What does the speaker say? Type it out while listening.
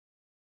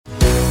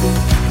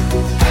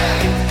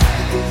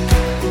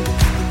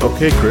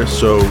Okay, Chris,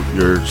 so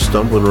you're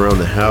stumbling around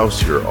the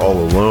house, you're all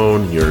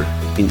alone, you're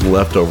eating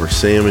leftover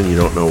salmon, you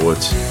don't know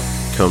what's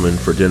coming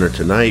for dinner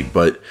tonight,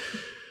 but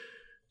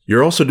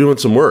you're also doing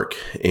some work,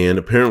 and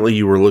apparently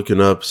you were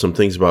looking up some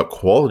things about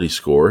quality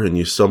score, and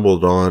you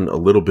stumbled on a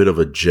little bit of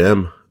a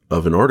gem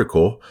of an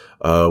article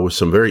with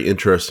some very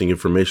interesting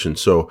information.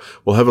 So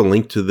we'll have a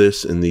link to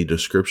this in the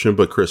description,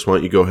 but Chris, why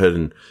don't you go ahead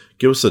and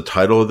give us the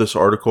title of this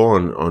article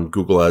on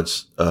Google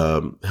Ads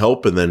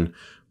help, and then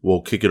we'll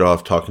kick it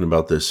off talking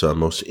about this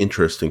most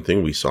interesting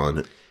thing we saw in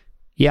it.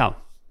 Yeah.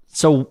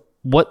 So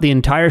what the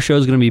entire show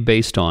is going to be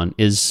based on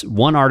is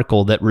one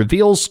article that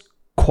reveals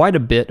quite a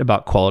bit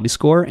about quality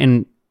score.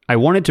 And I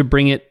wanted to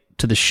bring it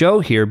to the show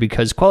here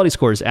because quality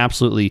score is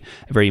absolutely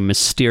a very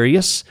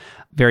mysterious,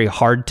 very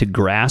hard to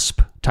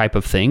grasp type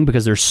of thing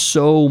because there's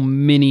so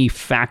many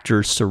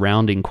factors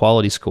surrounding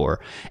quality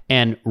score.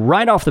 And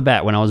right off the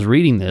bat, when I was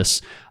reading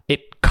this,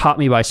 it caught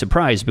me by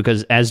surprise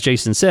because, as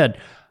Jason said,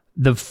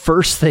 the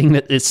first thing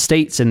that it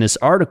states in this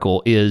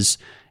article is,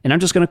 and I'm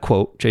just going to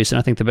quote, Jason,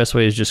 I think the best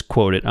way is just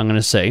quote it. I'm going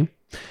to say,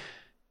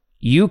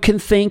 you can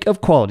think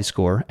of quality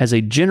score as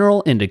a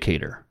general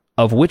indicator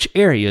of which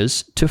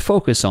areas to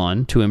focus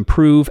on to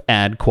improve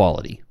ad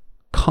quality,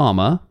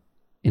 comma,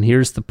 and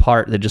here's the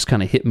part that just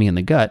kind of hit me in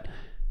the gut.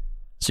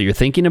 So you're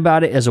thinking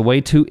about it as a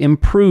way to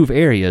improve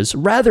areas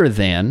rather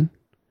than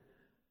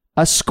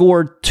a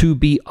score to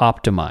be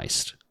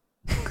optimized.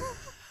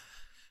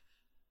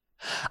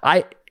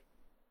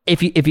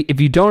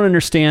 If you don't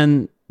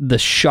understand the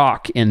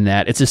shock in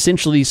that, it's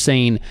essentially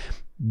saying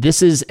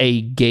this is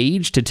a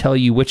gauge to tell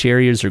you which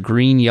areas are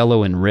green,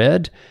 yellow, and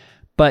red,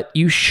 but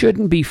you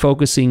shouldn't be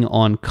focusing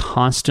on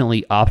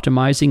constantly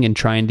optimizing and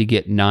trying to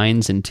get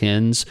 9s and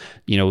 10s,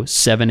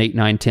 7, 8,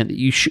 9, 10.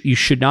 You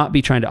should not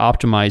be trying to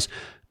optimize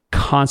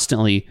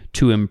constantly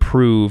to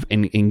improve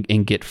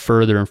and get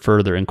further and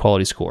further in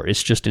quality score.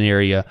 It's just an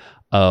area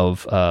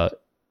of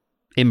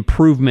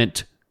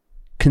improvement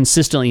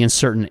consistently in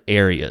certain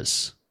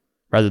areas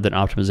rather than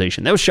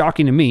optimization. That was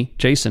shocking to me,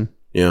 Jason.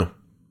 Yeah.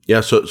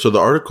 So the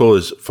article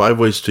is 5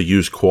 ways to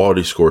use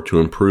quality score to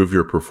improve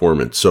your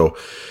performance. So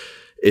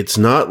it's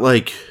not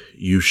like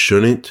you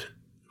shouldn't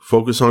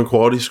focus on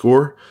quality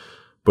score,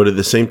 but at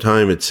the same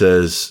time, it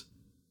says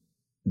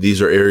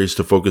these are areas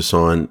to focus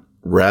on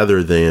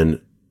rather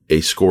than a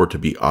score to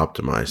be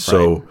optimized. Right.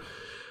 So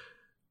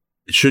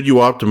should you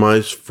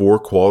optimize for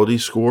quality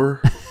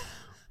score?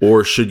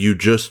 Or should you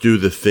just do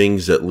the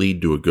things that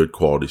lead to a good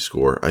quality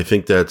score? I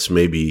think that's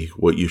maybe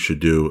what you should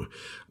do.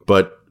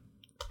 But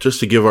just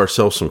to give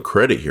ourselves some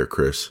credit here,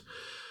 Chris,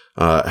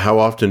 how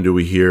often do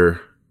we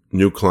hear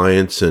new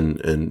clients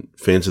and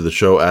fans of the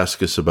show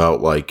ask us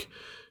about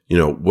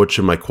what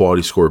should my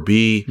quality score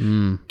be?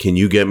 Can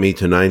you get me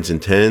to 9s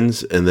and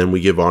 10s? And then we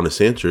give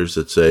honest answers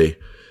that say,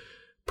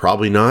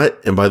 probably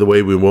not. And by the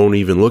way, we won't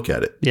even look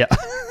at it. Yeah.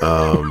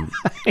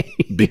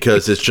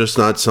 Because it's just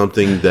not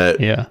something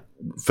that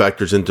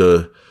factors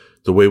into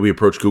the way we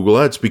approach Google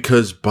Ads,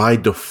 because by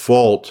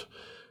default,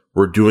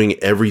 we're doing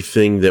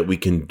everything that we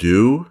can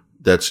do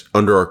that's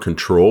under our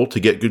control to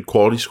get good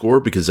quality score,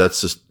 because that's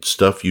the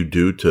stuff you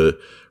do to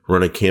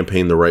run a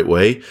campaign the right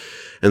way.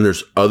 And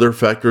there's other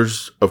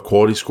factors of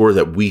quality score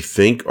that we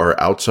think are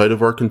outside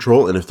of our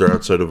control. And if they're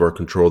outside of our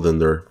control, then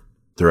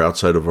they're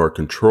outside of our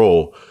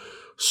control.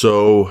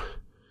 So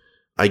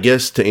I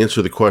guess to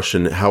answer the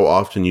question, how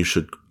often you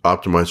should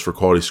optimize for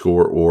quality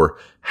score, or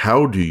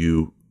how do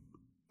you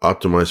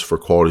optimize for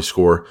quality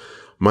score?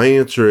 My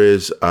answer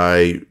is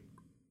I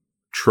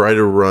try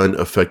to run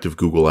effective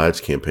Google Ads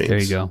campaigns. There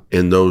you go.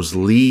 And those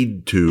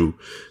lead to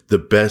the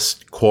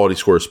best quality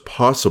scores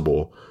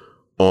possible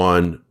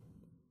on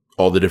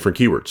all the different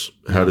keywords.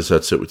 How does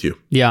that sit with you?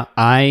 Yeah,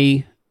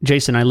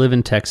 Jason, I live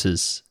in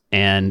Texas,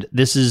 and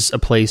this is a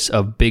place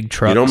of big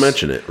trucks. You don't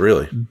mention it,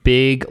 really.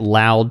 Big,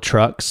 loud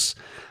trucks.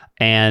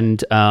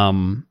 And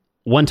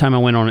one time I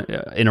went on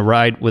in a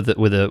ride with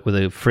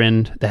a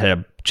friend that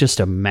had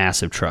just a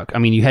massive truck. I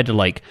mean, you had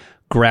to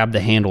grab the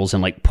handles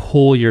and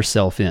pull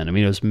yourself in. I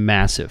mean, it was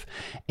massive.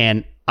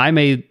 And I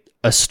made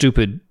a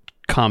stupid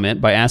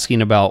comment by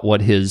asking about what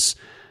his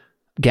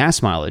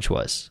gas mileage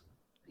was,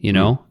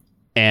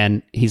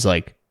 And he's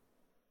like,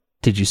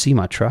 "Did you see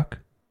my truck?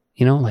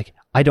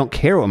 I don't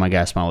care what my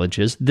gas mileage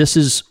is.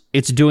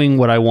 It's doing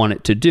what I want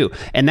it to do."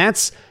 And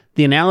that's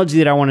the analogy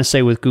that I want to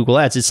say with Google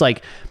Ads. It's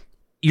like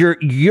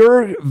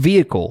your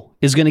vehicle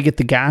is going to get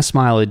the gas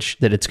mileage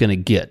that it's going to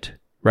get,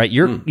 right?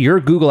 Your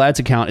Google Ads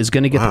account is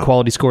going to get the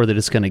quality score that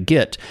it's going to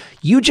get.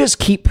 You just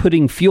keep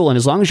putting fuel, and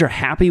as long as you're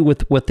happy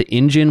with what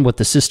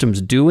the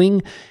system's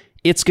doing,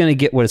 it's going to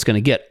get what it's going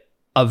to get.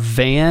 A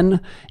van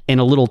and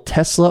a little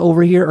Tesla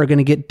over here are going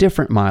to get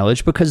different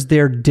mileage because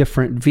they're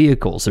different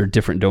vehicles. They're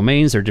different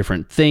domains. They're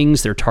different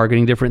things. They're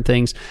targeting different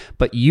things.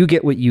 But you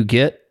get what you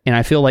get. And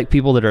I feel like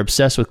people that are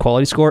obsessed with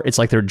quality score, it's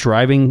like they're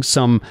driving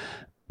some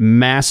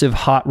massive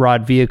hot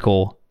rod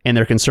vehicle and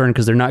they're concerned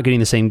because they're not getting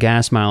the same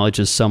gas mileage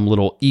as some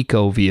little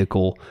eco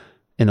vehicle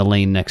in the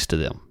lane next to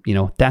them.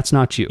 That's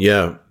not you.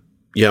 Yeah.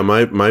 Yeah,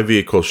 my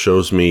vehicle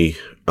shows me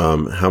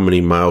how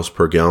many miles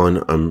per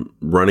gallon I'm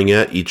running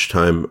at each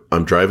time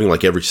I'm driving,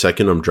 like every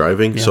second I'm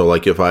driving. Yeah. So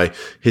like if I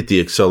hit the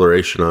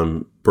acceleration,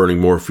 I'm burning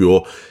more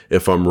fuel.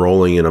 If I'm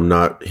rolling and I'm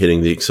not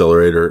hitting the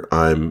accelerator,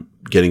 I'm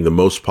getting the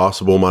most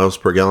possible miles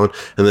per gallon.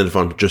 And then if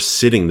I'm just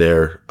sitting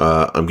there,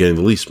 I'm getting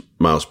the least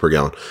miles per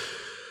gallon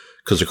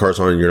because the car's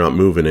on and you're not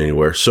moving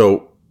anywhere.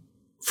 So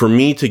for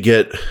me to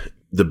get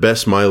the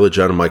best mileage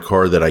out of my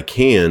car that I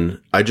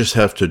can, I just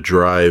have to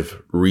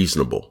drive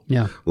reasonable.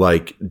 Yeah.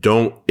 Like,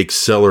 don't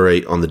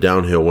accelerate on the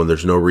downhill when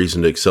there's no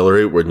reason to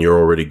accelerate when you're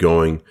already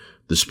going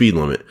the speed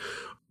limit.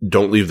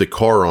 Don't leave the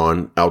car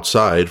on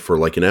outside for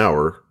like an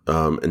hour,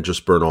 and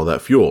just burn all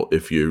that fuel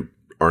if you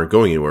aren't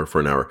going anywhere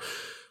for an hour.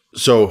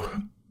 So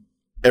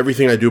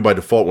everything I do by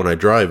default when I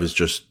drive is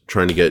just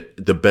trying to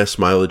get the best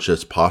mileage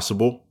that's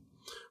possible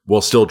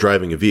while still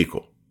driving a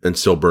vehicle and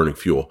still burning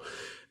fuel.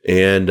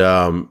 And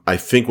I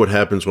think what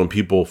happens when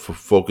people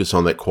focus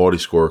on that quality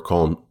score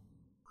column,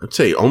 I'd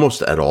say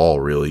almost at all,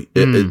 really,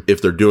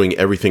 if they're doing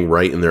everything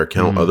right in their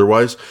account.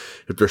 Otherwise,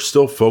 if they're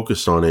still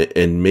focused on it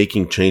and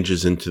making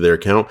changes into their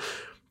account,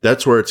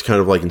 that's where it's kind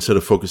of like, instead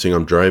of focusing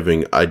on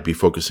driving, I'd be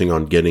focusing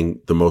on getting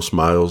the most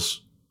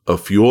miles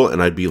of fuel.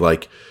 And I'd be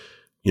like,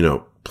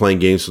 playing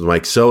games with my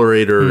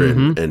accelerator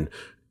and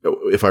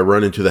if I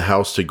run into the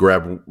house to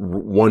grab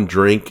one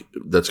drink,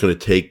 that's going to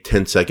take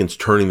 10 seconds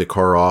turning the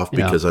car off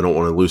because I don't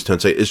want to lose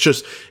 10 seconds. It's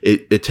just,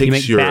 it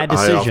takes your eye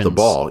off the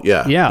ball.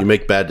 Yeah. You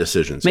make bad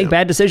decisions.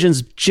 Bad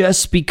decisions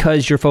just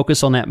because you're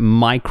focused on that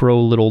micro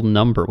little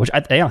number, which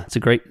it's a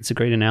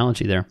great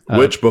analogy there.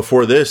 Which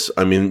before this,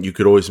 I mean, you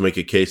could always make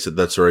a case that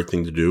that's the right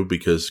thing to do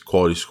because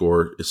quality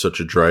score is such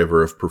a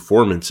driver of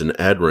performance in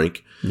ad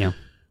rank. Yeah.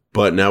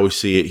 But now we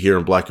see it here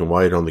in black and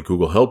white on the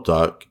Google Help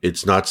Doc.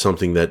 It's not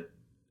something that,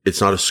 it's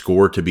not a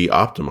score to be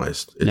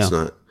optimized. It's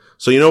not.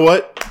 So you know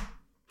what?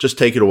 Just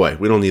take it away.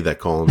 We don't need that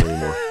column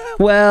anymore.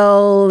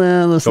 Well,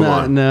 let's Come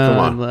not. on. No,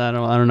 Come on.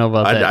 I don't know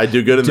about that. I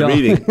do good in the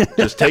meeting.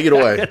 Just take it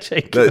away.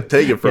 take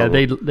it from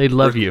them. They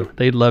love you.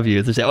 They love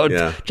you. They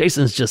say,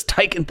 Jason's just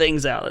tyking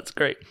things out. That's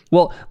great.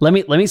 Well, let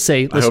me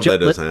say. I hope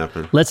that doesn't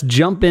happen. Let's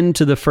jump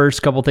into the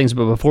first couple things.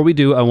 But before we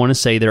do, I want to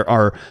say there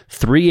are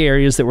 3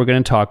 areas that we're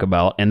going to talk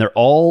about, and they're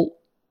all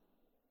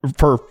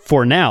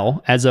for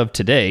now, as of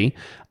today,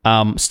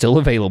 still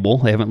available.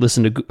 They haven't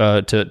listened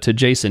to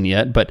Jason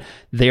yet, but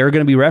they are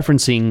going to be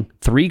referencing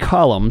 3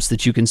 columns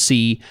that you can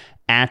see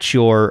at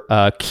your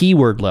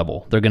keyword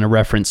level. They're going to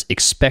reference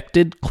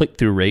expected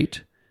click-through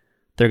rate.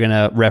 They're going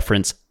to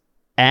reference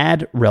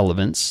ad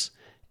relevance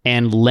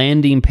and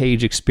landing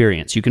page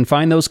experience. You can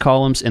find those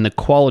columns in the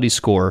quality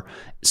score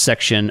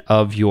section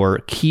of your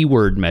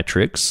keyword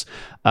metrics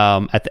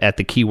at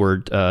the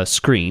keyword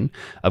screen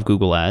of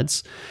Google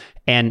Ads.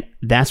 And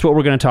that's what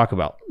we're going to talk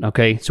about,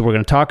 okay? So we're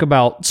going to talk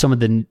about some of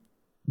the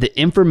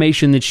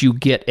information that you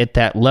get at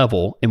that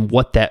level and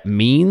what that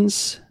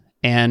means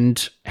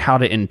and how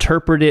to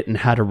interpret it and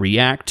how to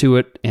react to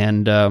it.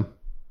 And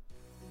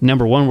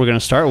number 1 we're going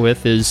to start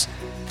with is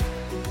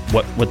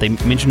what they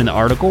mentioned in the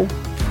article.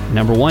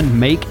 Number 1,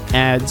 make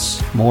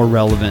ads more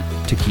relevant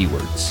to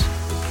keywords.